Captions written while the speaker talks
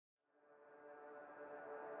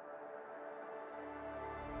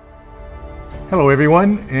Hello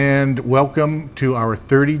everyone, and welcome to our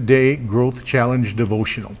 30-day Growth Challenge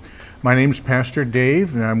devotional. My name is Pastor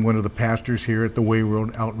Dave, and I'm one of the pastors here at the Way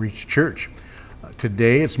Road Outreach Church.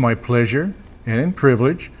 Today it's my pleasure and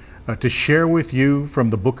privilege to share with you from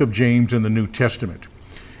the book of James in the New Testament.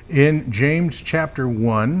 In James chapter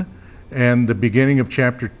 1 and the beginning of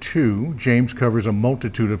chapter 2, James covers a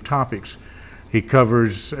multitude of topics. He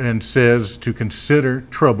covers and says to consider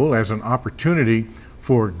trouble as an opportunity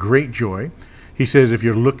for great joy. He says, if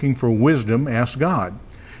you're looking for wisdom, ask God.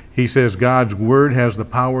 He says God's word has the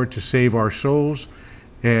power to save our souls,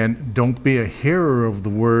 and don't be a hearer of the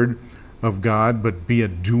word of God, but be a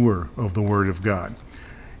doer of the word of God.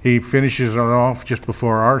 He finishes it off just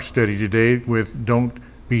before our study today with don't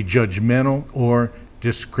be judgmental or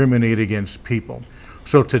discriminate against people.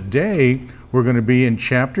 So today we're going to be in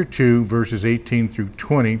chapter 2, verses 18 through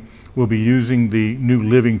 20. We'll be using the New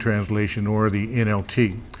Living Translation, or the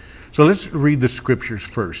NLT. So let's read the scriptures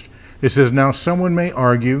first. It says, now someone may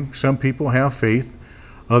argue, some people have faith,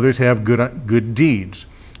 others have good deeds.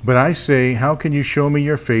 But I say, how can you show me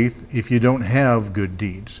your faith if you don't have good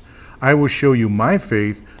deeds? I will show you my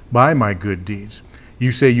faith by my good deeds. You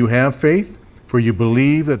say you have faith, for you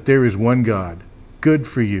believe that there is one God. Good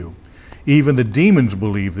for you. Even the demons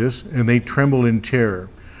believe this, and they tremble in terror.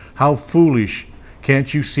 How foolish!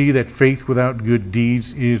 Can't you see that faith without good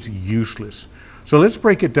deeds is useless? So let's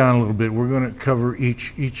break it down a little bit. We're going to cover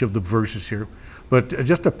each of the verses here. But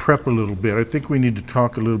just to prep a little bit, I think we need to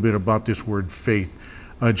talk a little bit about this word faith.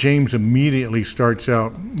 James immediately starts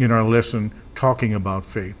out in our lesson talking about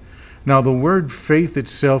faith. Now, the word faith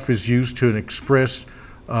itself is used to express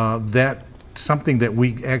that something that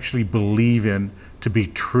we actually believe in to be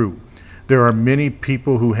true. There are many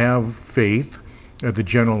people who have faith, the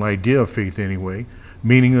general idea of faith anyway,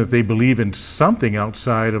 meaning that they believe in something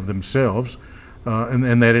outside of themselves,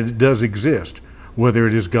 and that it does exist, whether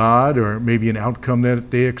it is God or maybe an outcome that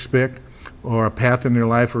they expect, or a path in their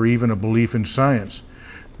life, or even a belief in science.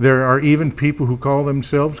 There are even people who call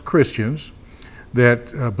themselves Christians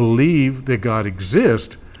that believe that God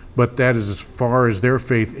exists, but that is as far as their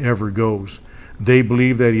faith ever goes. They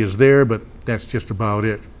believe that He is there, but that's just about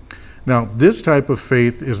it. Now, this type of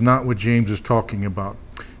faith is not what James is talking about.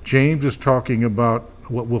 James is talking about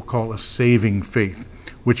what we'll call a saving faith,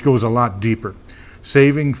 which goes a lot deeper.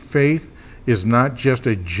 Saving faith is not just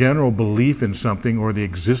a general belief in something or the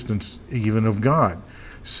existence even of God.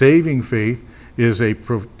 Saving faith is a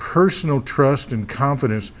personal trust and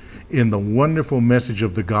confidence in the wonderful message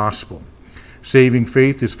of the gospel. Saving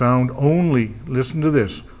faith is found only, listen to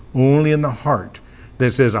this, only in the heart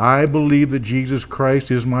that says, I believe that Jesus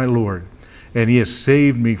Christ is my Lord, and He has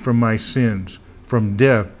saved me from my sins, from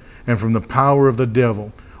death, and from the power of the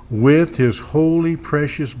devil, with His holy,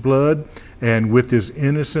 precious blood, and with His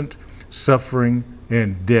innocent suffering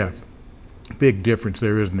and death. Big difference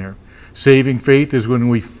there, isn't there? Saving faith is when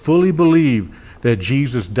we fully believe that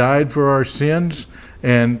Jesus died for our sins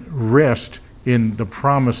and rest in the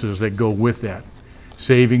promises that go with that.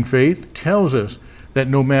 Saving faith tells us that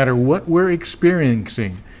no matter what we're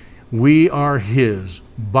experiencing, we are His,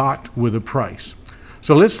 bought with a price.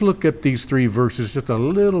 So let's look at these three verses just a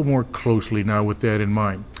little more closely now with that in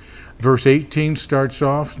mind. Verse 18 starts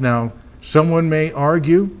off, now someone may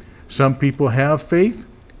argue, some people have faith,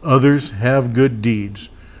 others have good deeds.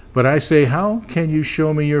 But I say, how can you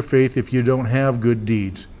show me your faith if you don't have good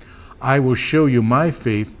deeds? I will show you my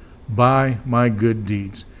faith by my good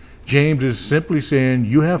deeds. James is simply saying,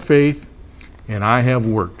 you have faith and I have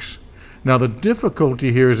works. Now the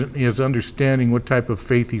difficulty here is understanding what type of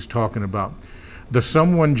faith he's talking about. The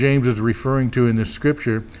someone James is referring to in this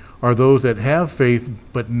scripture are those that have faith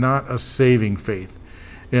but not a saving faith.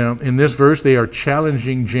 In this verse, they are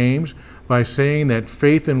challenging James by saying that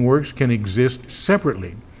faith and works can exist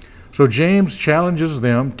separately. So James challenges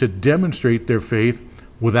them to demonstrate their faith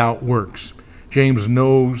without works. James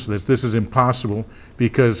knows that this is impossible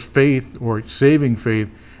because faith, or saving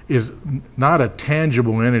faith, is not a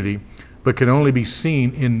tangible entity, but can only be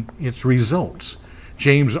seen in its results.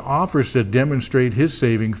 James offers to demonstrate his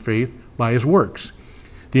saving faith by his works.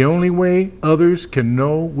 The only way others can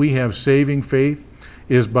know we have saving faith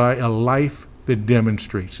is by a life that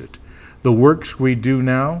demonstrates it. The works we do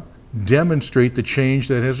now demonstrate the change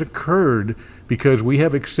that has occurred because we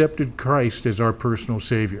have accepted Christ as our personal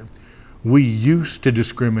Savior. We used to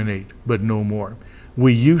discriminate, but no more.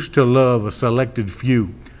 We used to love a selected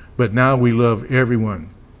few, but now we love everyone.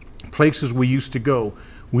 Places we used to go,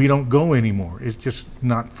 we don't go anymore. It's just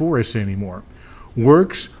not for us anymore.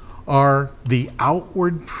 Works are the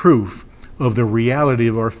outward proof of the reality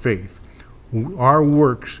of our faith. Our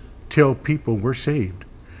works tell people we're saved.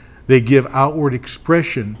 They give outward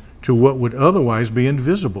expression to what would otherwise be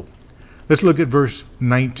invisible. Let's look at verse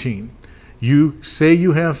 19. You say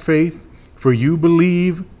you have faith, for you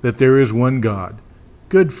believe that there is one God.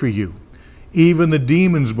 Good for you. Even the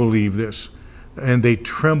demons believe this, and they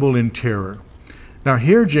tremble in terror. Now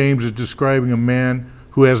here James is describing a man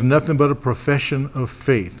who has nothing but a profession of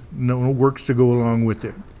faith, no works to go along with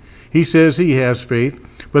it. He says he has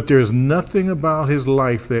faith, but there is nothing about his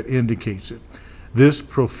life that indicates it. This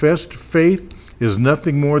professed faith is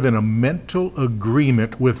nothing more than a mental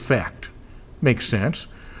agreement with fact. Makes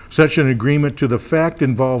sense. Such an agreement to the fact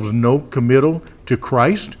involves no committal to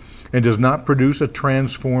Christ and does not produce a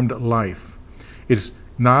transformed life. It's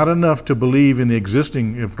not enough to believe in the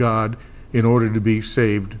existing of God in order to be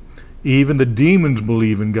saved. Even the demons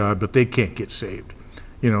believe in God, but they can't get saved.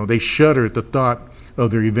 They shudder at the thought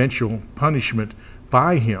of their eventual punishment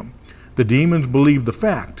by him. The demons believe the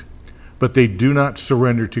fact, but they do not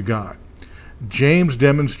surrender to God. James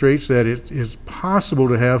demonstrates that it is possible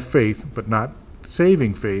to have faith, but not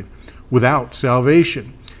saving faith, without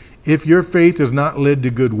salvation. If your faith has not led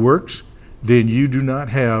to good works, then you do not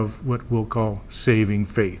have what we'll call saving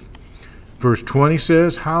faith. Verse 20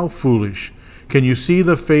 says, how foolish. Can you see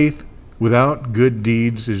the faith without good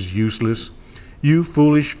deeds is useless? You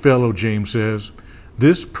foolish fellow, James says.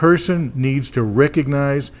 This person needs to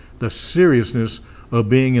recognize the seriousness of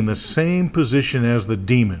being in the same position as the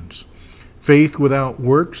demons. Faith without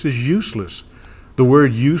works is useless. The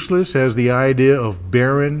word useless has the idea of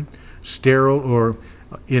barren, sterile, or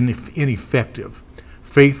ineffective.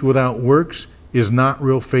 Faith without works is not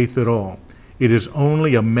real faith at all. It is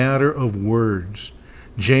only a matter of words.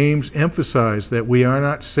 James emphasized that we are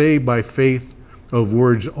not saved by faith of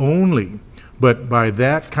words only, but by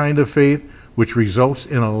that kind of faith which results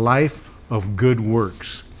in a life of good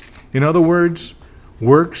works. In other words,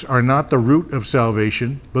 works are not the root of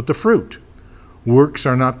salvation, but the fruit. Works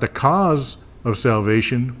are not the cause of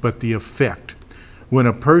salvation, but the effect. When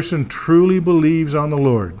a person truly believes on the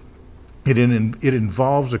Lord, it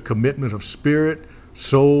involves a commitment of spirit,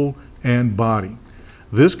 soul, and body.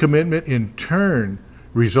 This commitment in turn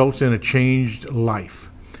results in a changed life.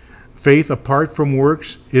 Faith apart from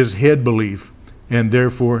works is head belief and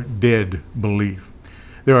therefore dead belief.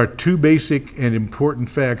 There are two basic and important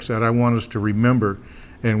facts that I want us to remember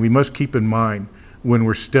and we must keep in mind when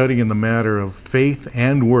we're studying the matter of faith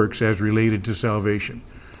and works as related to salvation.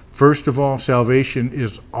 First of all, salvation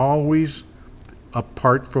is always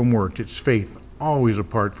apart from works. It's faith, always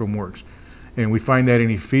apart from works. And we find that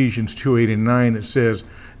in Ephesians 2:8 and 9 that says,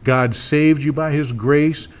 God saved you by his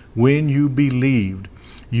grace when you believed.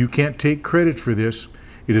 You can't take credit for this.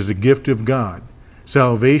 It is a gift of God.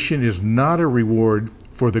 Salvation is not a reward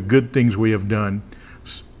for the good things we have done,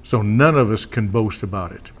 so none of us can boast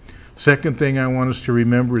about it. Second thing I want us to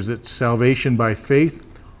remember is that salvation by faith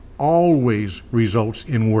always results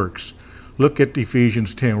in works. Look at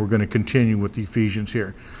Ephesians 10. We're going to continue with Ephesians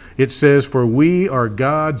here. It says, for we are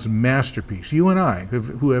God's masterpiece, you and I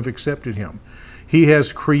who have accepted him. He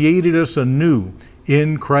has created us anew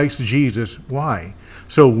in Christ Jesus. Why?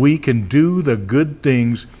 So we can do the good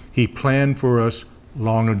things he planned for us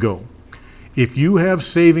long ago. If you have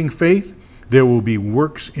saving faith, there will be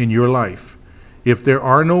works in your life. If there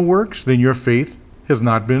are no works, then your faith has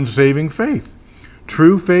not been saving faith.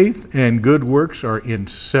 True faith and good works are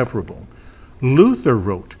inseparable. Luther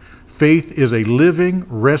wrote, faith is a living,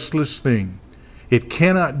 restless thing. It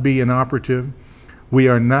cannot be inoperative. We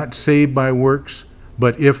are not saved by works,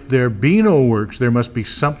 but if there be no works, there must be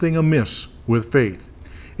something amiss with faith.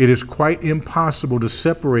 It is quite impossible to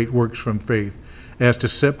separate works from faith, as to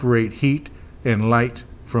separate heat and light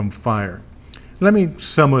from fire. Let me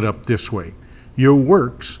sum it up this way. Your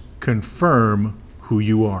works confirm who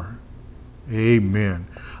you are. Amen.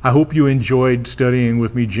 I hope you enjoyed studying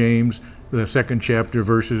with me James, the second chapter,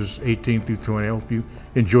 verses 18 through 20. I hope you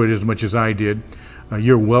enjoyed it as much as I did.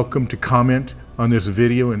 You're welcome to comment on this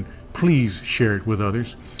video and please share it with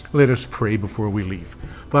others. Let us pray before we leave.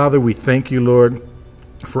 Father, we thank you, Lord,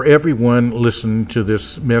 for everyone listening to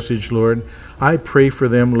this message, Lord. I pray for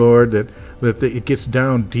them, Lord, that it gets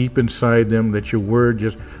down deep inside them, that your word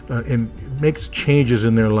just and makes changes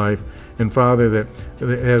in their life. And Father, that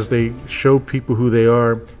as they show people who they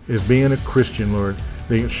are as being a Christian, Lord,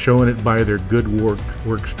 they're showing it by their good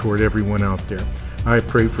works toward everyone out there. I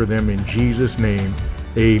pray for them in Jesus' name.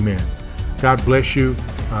 Amen. God bless you.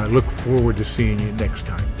 I look forward to seeing you next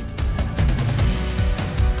time.